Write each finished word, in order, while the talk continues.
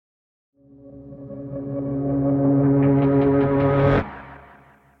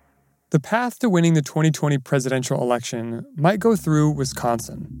The path to winning the 2020 presidential election might go through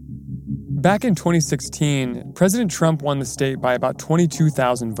Wisconsin. Back in 2016, President Trump won the state by about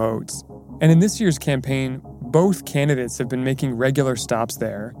 22,000 votes. And in this year's campaign, both candidates have been making regular stops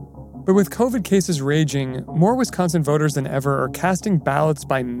there. But with COVID cases raging, more Wisconsin voters than ever are casting ballots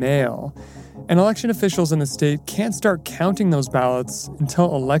by mail. And election officials in the state can't start counting those ballots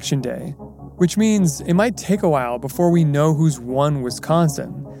until Election Day, which means it might take a while before we know who's won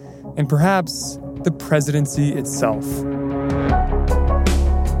Wisconsin, and perhaps the presidency itself.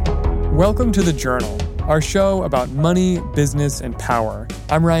 Welcome to The Journal, our show about money, business, and power.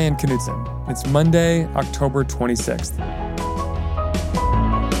 I'm Ryan Knudsen. It's Monday, October 26th.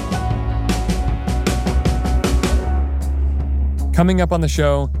 Coming up on the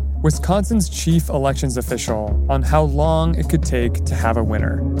show, Wisconsin's chief elections official on how long it could take to have a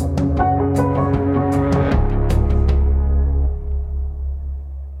winner.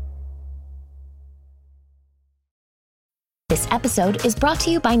 This episode is brought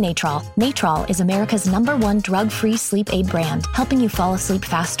to you by Natrol. Natrol is America's #1 drug-free sleep aid brand, helping you fall asleep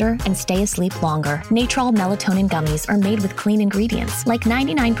faster and stay asleep longer. Natrol melatonin gummies are made with clean ingredients, like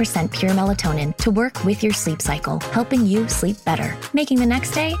 99% pure melatonin, to work with your sleep cycle, helping you sleep better, making the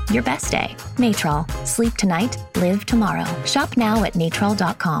next day your best day. Natrol. Sleep tonight, live tomorrow. Shop now at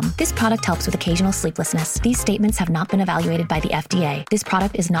natrol.com. This product helps with occasional sleeplessness. These statements have not been evaluated by the FDA. This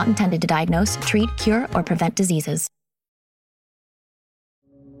product is not intended to diagnose, treat, cure, or prevent diseases.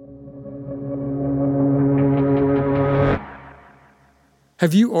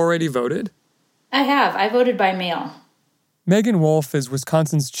 Have you already voted? I have. I voted by mail. Megan Wolf is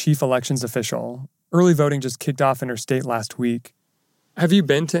Wisconsin's chief elections official. Early voting just kicked off in her state last week. Have you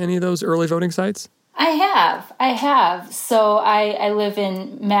been to any of those early voting sites? I have. So I live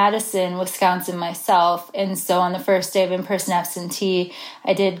in Madison, Wisconsin myself. And so on the first day of in-person absentee,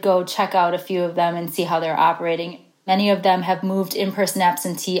 I did go check out a few of them and see how they're operating. Many of them have moved in-person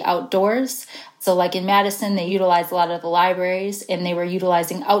absentee outdoors. So like in Madison, they utilized a lot of the libraries, and they were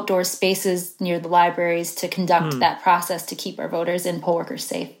utilizing outdoor spaces near the libraries to conduct that process to keep our voters and poll workers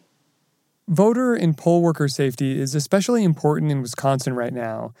safe. Voter and poll worker safety is especially important in Wisconsin right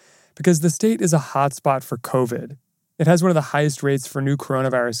now because the state is a hotspot for COVID. It has one of the highest rates for new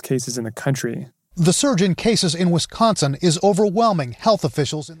coronavirus cases in the country. The surge in cases in Wisconsin is overwhelming health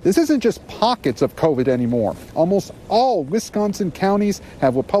officials. This isn't just pockets of COVID anymore. Almost all Wisconsin counties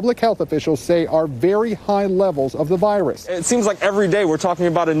have what public health officials say are very high levels of the virus. It seems like every day we're talking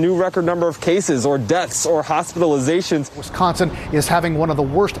about a new record number of cases or deaths or hospitalizations. Wisconsin is having one of the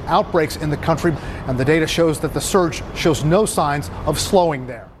worst outbreaks in the country, and the data shows that the surge shows no signs of slowing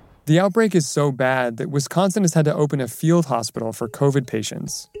there. The outbreak is so bad that Wisconsin has had to open a field hospital for COVID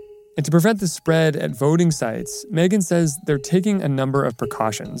patients. And to prevent the spread at voting sites, Megan says they're taking a number of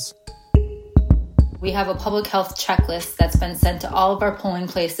precautions. We have a public health checklist that's been sent to all of our polling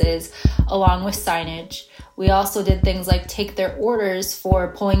places, along with signage. We also did things like take their orders for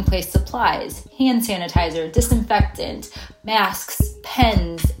polling place supplies, hand sanitizer, disinfectant, masks,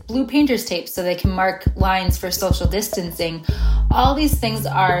 pens, blue painter's tape so they can mark lines for social distancing. All these things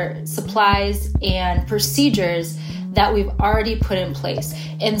are supplies and procedures that we've already put in place.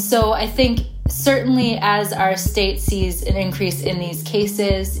 And so I think certainly as our state sees an increase in these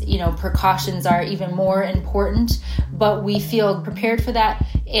cases, precautions are even more important, but we feel prepared for that.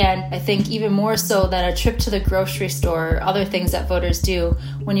 And I think even more so than a trip to the grocery store or other things that voters do,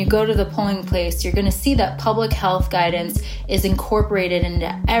 when you go to the polling place, you're going to see that public health guidance is incorporated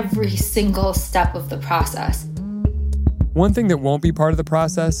into every single step of the process. One thing that won't be part of the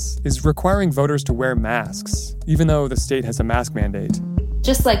process is requiring voters to wear masks, even though the state has a mask mandate.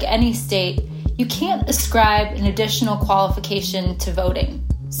 Just like any state, you can't ascribe an additional qualification to voting.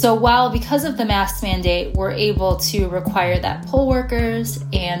 So while because of the mask mandate, we're able to require that poll workers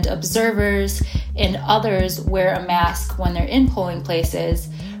and observers and others wear a mask when they're in polling places,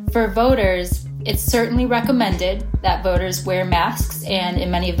 for voters, it's certainly recommended that voters wear masks, and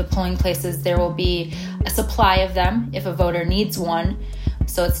in many of the polling places there will be a supply of them if a voter needs one.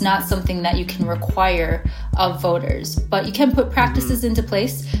 So it's not something that you can require of voters, but you can put practices into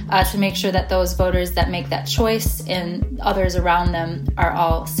place to make sure that those voters that make that choice and others around them are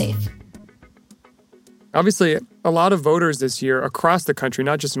all safe. Obviously, a lot of voters this year across the country,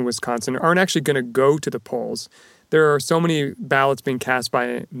 not just in Wisconsin, aren't actually going to go to the polls. There are so many ballots being cast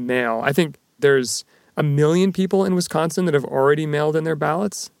by mail. I think there's 1 million people in Wisconsin that have already mailed in their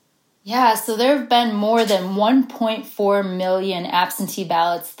ballots. Yeah, so there have been more than 1.4 million absentee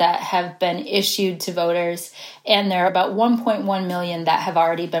ballots that have been issued to voters, and there are about 1.1 million that have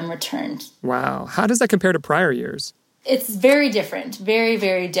already been returned. Wow. How does that compare to prior years? It's very different, very,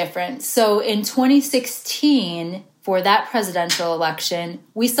 very different. So in 2016, for that presidential election,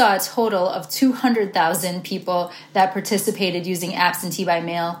 we saw a total of 200,000 people that participated using absentee by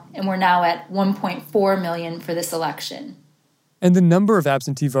mail, and we're now at 1.4 million for this election. And the number of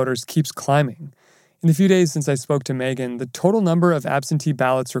absentee voters keeps climbing. In the few days since I spoke to Megan, the total number of absentee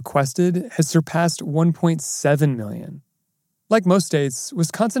ballots requested has surpassed 1.7 million. Like most states,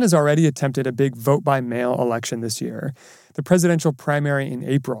 Wisconsin has already attempted a big vote-by-mail election this year, the presidential primary in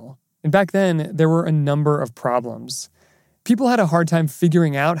April. And back then, there were a number of problems. People had a hard time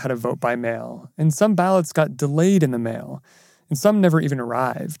figuring out how to vote by mail, and some ballots got delayed in the mail, and some never even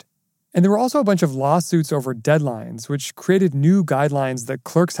arrived. And there were also a bunch of lawsuits over deadlines, which created new guidelines that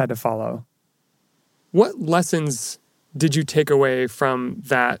clerks had to follow. What lessons did you take away from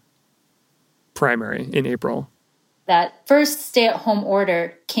that primary in April? That first stay-at-home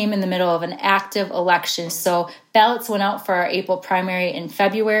order came in the middle of an active election. So ballots went out for our April primary in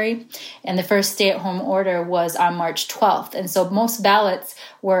February, and the first stay-at-home order was on March 12th. And so most ballots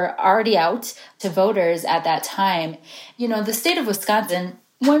were already out to voters at that time. You know, the state of Wisconsin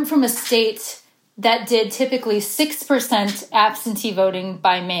went from a state that did typically 6% absentee voting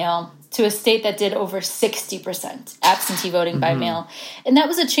by mail to a state that did over 60% absentee voting by mail. And that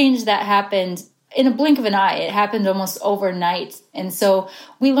was a change that happened in a blink of an eye. It happened almost overnight. And so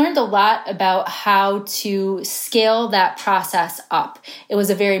we learned a lot about how to scale that process up. It was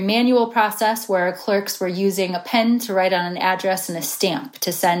a very manual process where our clerks were using a pen to write on an address and a stamp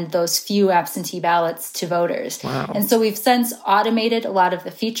to send those few absentee ballots to voters. Wow. And so we've since automated a lot of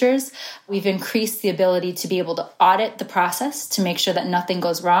the features. We've increased the ability to be able to audit the process to make sure that nothing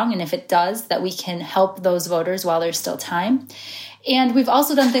goes wrong. And if it does, that we can help those voters while there's still time. And we've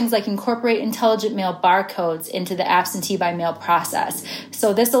also done things like incorporate intelligent mail barcodes into the absentee by mail process.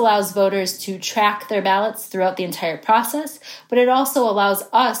 So this allows voters to track their ballots throughout the entire process, but it also allows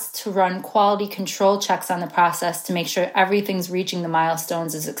us to run quality control checks on the process to make sure everything's reaching the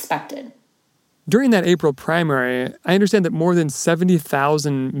milestones as expected. During that April primary, I understand that more than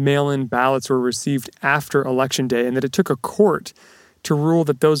 70,000 mail-in ballots were received after Election Day and that it took a court to rule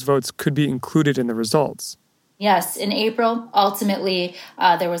that those votes could be included in the results. Yes, in April, ultimately,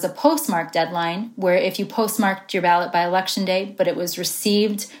 there was a postmark deadline where if you postmarked your ballot by Election Day, but it was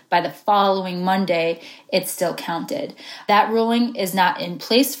received by the following Monday, it still counted. That ruling is not in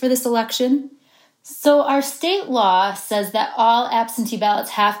place for this election. So our state law says that all absentee ballots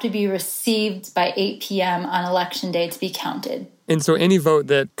have to be received by 8 p.m. on Election Day to be counted. And so any vote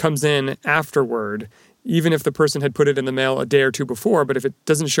that comes in afterward, even if the person had put it in the mail a day or two before, but if it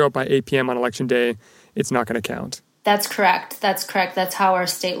doesn't show up by 8 p.m. on Election Day, it's not going to count. That's correct. That's correct. That's how our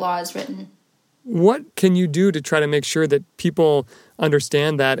state law is written. What can you do to try to make sure that people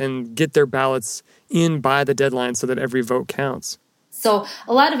understand that and get their ballots in by the deadline so that every vote counts? So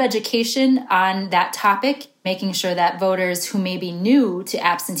a lot of education on that topic, making sure that voters who may be new to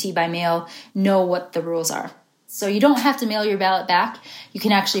absentee by mail know what the rules are. So you don't have to mail your ballot back. You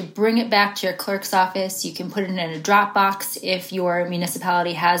can actually bring it back to your clerk's office. You can put it in a drop box if your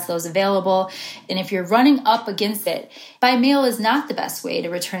municipality has those available. And if you're running up against it, by mail is not the best way to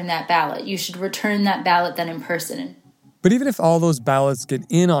return that ballot. You should return that ballot then in person. But even if all those ballots get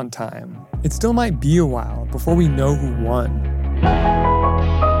in on time, it still might be a while before we know who won.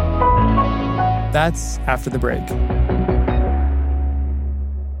 That's after the break.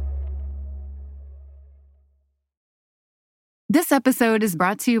 This episode is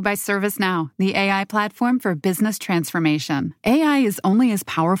brought to you by ServiceNow, the AI platform for business transformation. AI is only as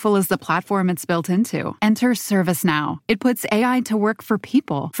powerful as the platform it's built into. Enter ServiceNow. It puts AI to work for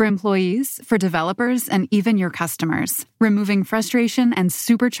people, for employees, for developers, and even your customers, removing frustration and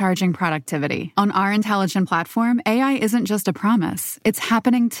supercharging productivity. On our intelligent platform, AI isn't just a promise. It's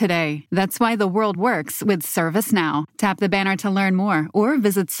happening today. That's why the world works with ServiceNow. Tap the banner to learn more or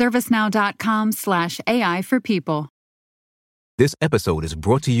visit servicenow.com/AI for people. This episode is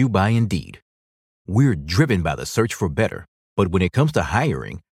brought to you by Indeed. We're driven by the search for better, but when it comes to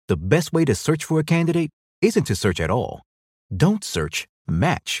hiring, the best way to search for a candidate isn't to search at all. Don't search,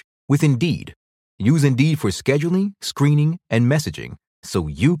 match with Indeed. Use Indeed for scheduling, screening, and messaging so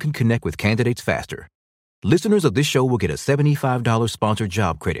you can connect with candidates faster. Listeners of this show will get a $75 sponsored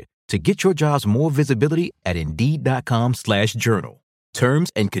job credit to get your jobs more visibility at Indeed.com/journal.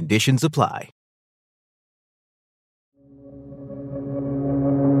 Terms and conditions apply.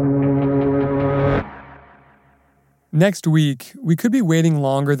 Next week, we could be waiting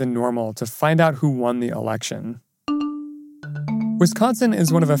longer than normal to find out who won the election. Wisconsin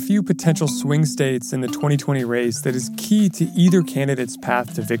is one of a few potential swing states in the 2020 race that is key to either candidate's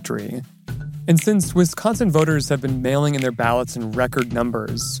path to victory. And since Wisconsin voters have been mailing in their ballots in record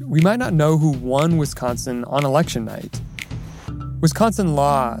numbers, we might not know who won Wisconsin on election night. Wisconsin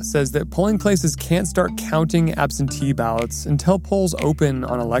law says that polling places can't start counting absentee ballots until polls open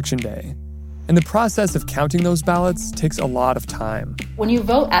on Election Day. And the process of counting those ballots takes a lot of time. When you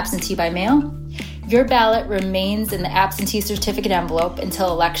vote absentee by mail, your ballot remains in the absentee certificate envelope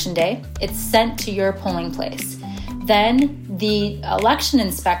until Election Day. It's sent to your polling place. Then the election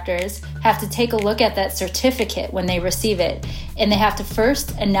inspectors have to take a look at that certificate when they receive it, and they have to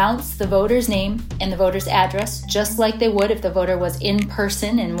first announce the voter's name and the voter's address, just like they would if the voter was in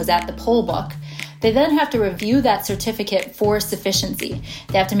person and was at the poll book. They then have to review that certificate for sufficiency.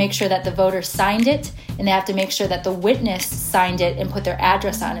 They have to make sure that the voter signed it, and they have to make sure that the witness signed it and put their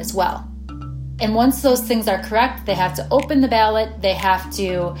address on as well. And once those things are correct, they have to open the ballot, they have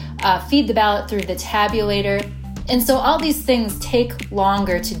to feed the ballot through the tabulator. And so all these things take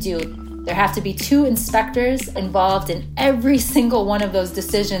longer to do. There have to be 2 inspectors involved in every single one of those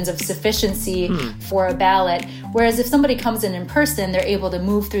decisions of sufficiency for a ballot. Whereas if somebody comes in person, they're able to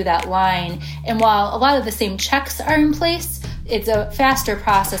move through that line. And while a lot of the same checks are in place, it's a faster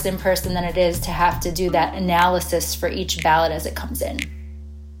process in person than it is to have to do that analysis for each ballot as it comes in.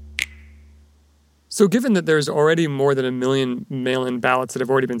 So given that there's already more than 1 million mail-in ballots that have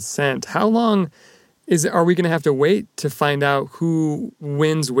already been sent, how long are we going to have to wait to find out who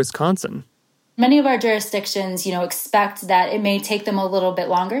wins Wisconsin? Many of our jurisdictions, expect that it may take them a little bit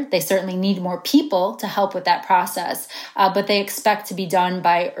longer. They certainly need more people to help with that process, but they expect to be done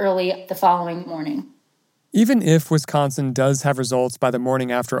by early the following morning. Even if Wisconsin does have results by the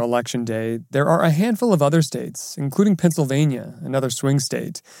morning after Election Day, there are a handful of other states, including Pennsylvania, another swing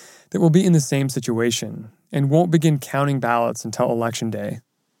state, that will be in the same situation and won't begin counting ballots until Election Day.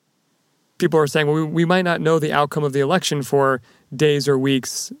 People are saying, well, we might not know the outcome of the election for days or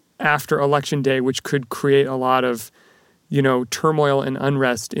weeks after Election Day, which could create a lot of, turmoil and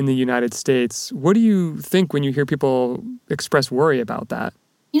unrest in the United States. What do you think when you hear people express worry about that?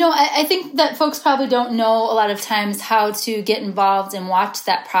 I think that folks probably don't know a lot of times how to get involved and watch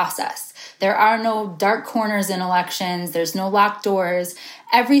that process. There are no dark corners in elections. There's no locked doors.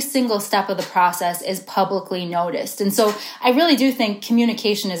 Every single step of the process is publicly noticed. And so I really do think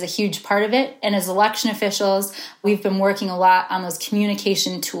communication is a huge part of it. And as election officials, we've been working a lot on those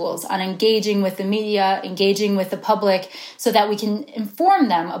communication tools, on engaging with the media, engaging with the public, so that we can inform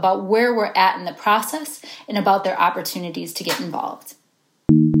them about where we're at in the process and about their opportunities to get involved.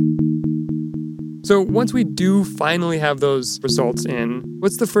 So once we do finally have those results in,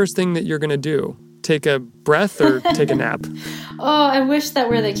 what's the first thing that you're going to do? Take a breath or take a nap? Oh, I wish that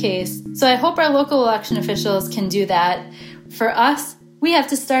were the case. So I hope our local election officials can do that. For us, we have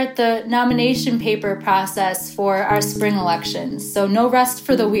to start the nomination paper process for our spring elections. So no rest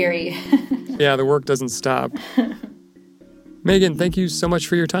for the weary. Yeah, the work doesn't stop. Megan, thank you so much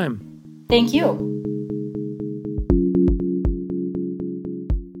for your time. Thank you.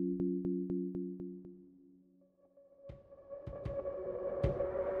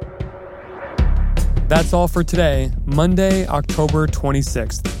 That's all for today, Monday, October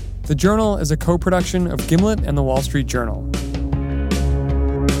 26th. The Journal is a co-production of Gimlet and The Wall Street Journal.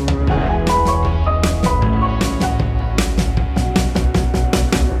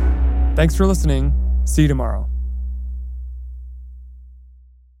 Thanks for listening. See you tomorrow.